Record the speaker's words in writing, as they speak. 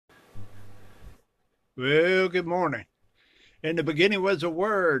Well, good morning. In the beginning was a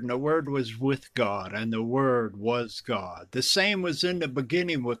Word, and the Word was with God, and the Word was God. The same was in the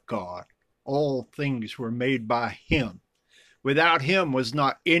beginning with God. All things were made by Him. Without Him was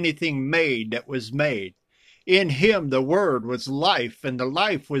not anything made that was made. In Him the Word was life, and the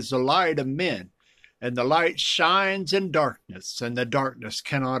life was the light of men. And the light shines in darkness, and the darkness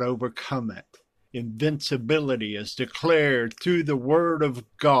cannot overcome it. Invincibility is declared through the Word of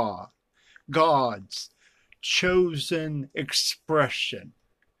God. God's chosen expression.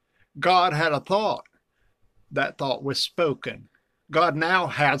 God had a thought. That thought was spoken. God now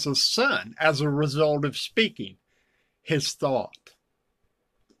has a son as a result of speaking his thought.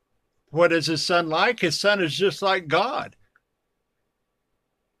 What is his son like? His son is just like God.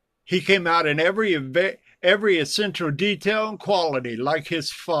 He came out in every essential detail and quality like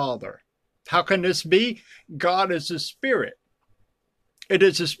his father. How can this be? God is a spirit. It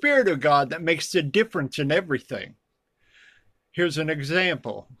is the Spirit of God that makes the difference in everything. Here's an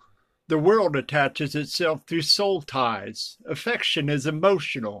example. The world attaches itself through soul ties. Affection is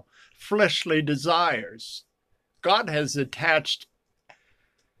emotional, fleshly desires. God has attached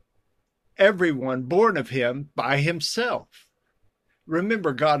everyone born of Him by Himself.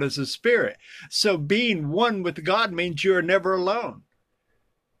 Remember, God is a spirit. So being one with God means you are never alone.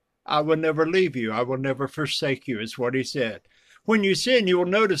 I will never leave you. I will never forsake you, is what He said. When you sin, you will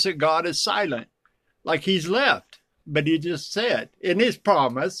notice that God is silent, like He's left. But He just said, in His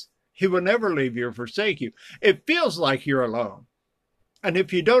promise, He will never leave you or forsake you. It feels like you're alone. And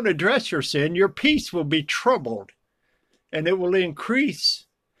if you don't address your sin, your peace will be troubled, and it will increase.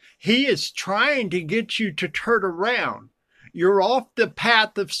 He is trying to get you to turn around. You're off the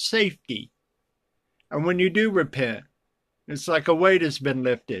path of safety. And when you do repent, it's like a weight has been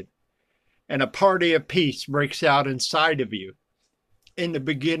lifted, and a party of peace breaks out inside of you. In the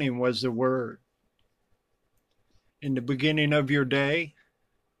beginning was the Word. In the beginning of your day,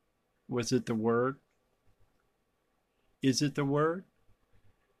 was it the Word? Is it the Word?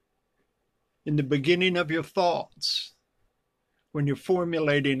 In the beginning of your thoughts, when you're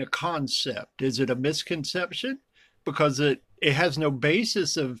formulating a concept, is it a misconception? Because it has no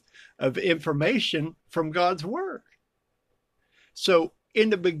basis of information from God's Word. So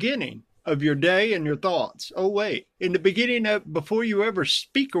in the beginning of your day and your thoughts. Oh, wait. In the beginning of, before you ever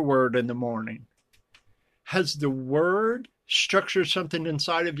speak a word in the morning, has the Word structured something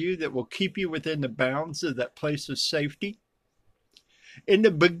inside of you that will keep you within the bounds of that place of safety? In the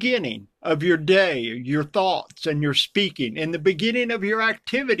beginning of your day, your thoughts and your speaking, in the beginning of your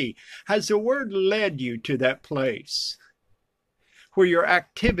activity, has the Word led you to that place where your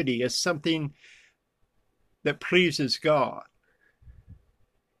activity is something that pleases God?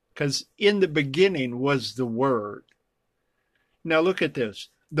 Because in the beginning was the Word. Now look at this.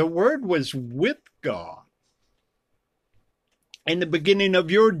 The Word was with God. In the beginning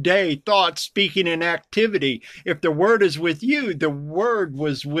of your day, thought, speaking, and activity, if the Word is with you, the Word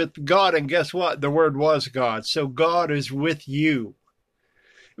was with God. And guess what? The Word was God. So God is with you.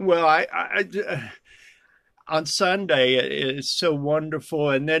 Well, on Sunday, it's so wonderful.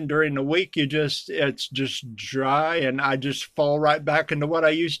 And then during the week, it's just dry. And I just fall right back into what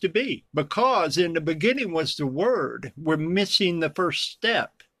I used to be. Because in the beginning was the Word. We're missing the first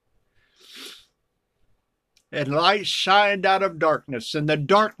step. And light shined out of darkness, and the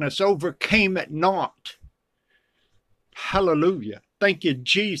darkness overcame it not. Hallelujah. Thank you,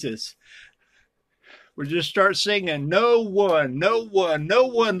 Jesus. We'll just start singing, no one,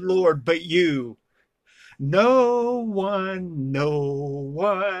 Lord, but you. No one,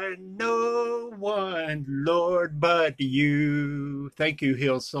 Lord, but you. Thank you,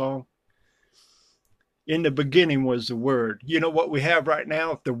 Hillsong. In the beginning was the Word. You know what we have right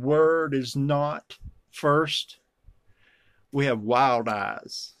now? If the Word is not first, we have wild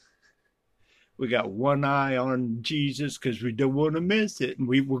eyes. We got one eye on Jesus because we don't want to miss it. And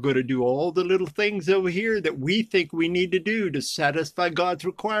we're going to do all the little things over here that we think we need to do to satisfy God's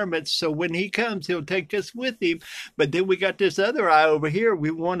requirements. So when He comes, He'll take us with Him. But then we got this other eye over here.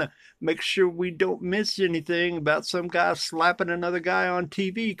 We want to make sure we don't miss anything about some guy slapping another guy on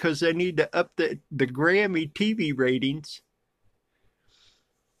TV because they need to up the Grammy TV ratings.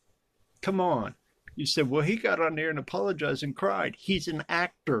 Come on. You said, well, he got on there and apologized and cried. He's an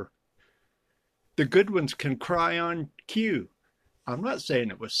actor. The good ones can cry on cue. I'm not saying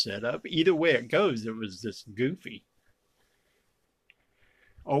it was set up. Either way it goes, it was this goofy.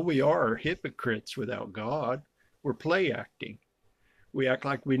 All we are hypocrites without God. We're play acting. We act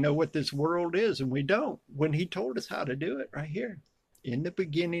like we know what this world is, and we don't. When He told us how to do it right here. In the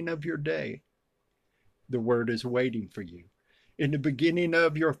beginning of your day, the Word is waiting for you. In the beginning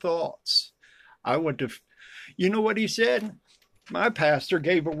of your thoughts, I went to, you know what he said? My pastor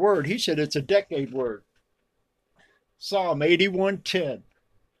gave a word. He said it's a decade word. Psalm 81:10.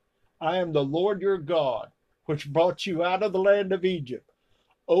 I am the Lord your God, which brought you out of the land of Egypt.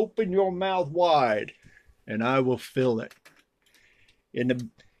 Open your mouth wide, and I will fill it. In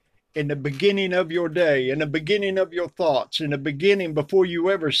the beginning of your day, in the beginning of your thoughts, in the beginning before you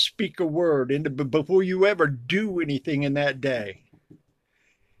ever speak a word, before you ever do anything in that day,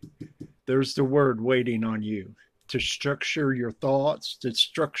 there's the word waiting on you to structure your thoughts, to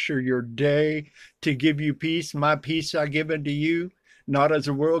structure your day, to give you peace. My peace I give unto you, not as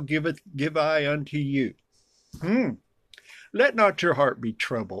the world giveth, give I unto you. Let not your heart be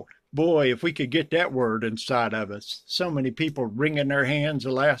troubled. Boy, if we could get that word inside of us. So many people wringing their hands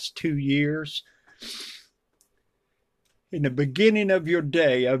the last 2 years. In the beginning of your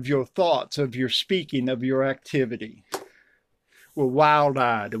day, of your thoughts, of your speaking, of your activity, we're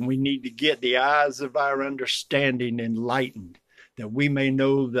wild-eyed, and we need to get the eyes of our understanding enlightened, that we may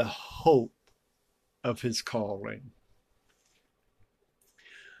know the hope of his calling.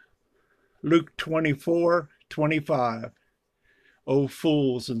 Luke 24:25. O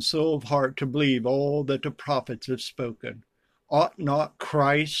fools, and slow of heart to believe all that the prophets have spoken. Ought not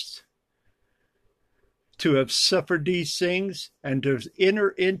Christ to have suffered these things and to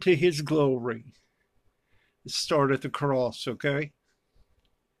enter into his glory? Start at the cross, okay?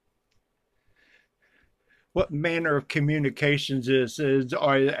 What manner of communications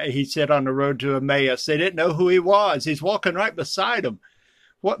he said on the road to Emmaus? They didn't know who he was. He's walking right beside them.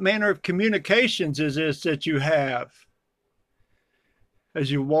 What manner of communications is this that you have as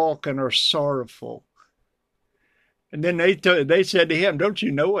you walk and are sorrowful? And then they said to him, don't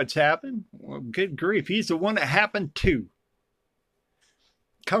you know what's happened? Well, good grief, he's the one that happened to.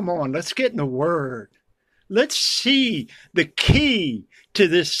 Come on, let's get in the Word. Let's see the key to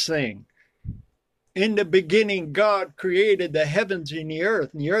this thing. In the beginning, God created the heavens and the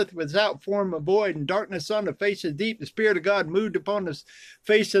earth without form or void, and darkness on the face of the deep. The Spirit of God moved upon the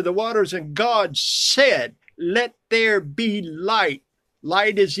face of the waters, and God said, let there be light.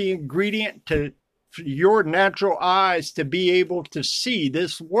 Light is the ingredient to your natural eyes to be able to see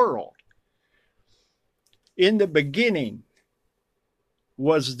this world. In the beginning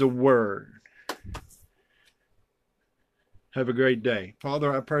was the Word. Have a great day.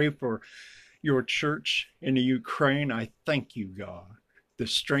 Father, I pray for your church in the Ukraine. I thank you, God. The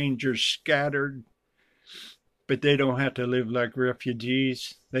strangers scattered, but they don't have to live like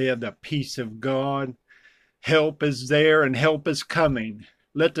refugees. They have the peace of God. Help is there and help is coming.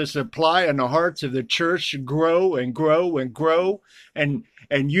 Let the supply in the hearts of the church grow and grow and grow, and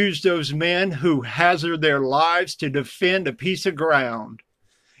use those men who hazard their lives to defend a piece of ground.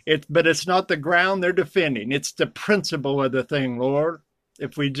 But it's not the ground they're defending. It's the principle of the thing, Lord.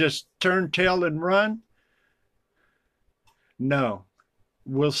 If we just turn tail and run, no.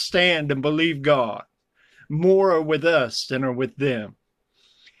 We'll stand and believe God. More are with us than are with them.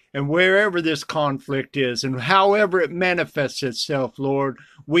 And wherever this conflict is and however it manifests itself, Lord,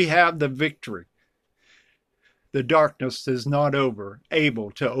 we have the victory. The darkness is not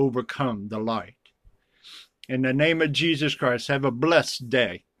able to overcome the light. In the name of Jesus Christ, have a blessed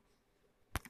day.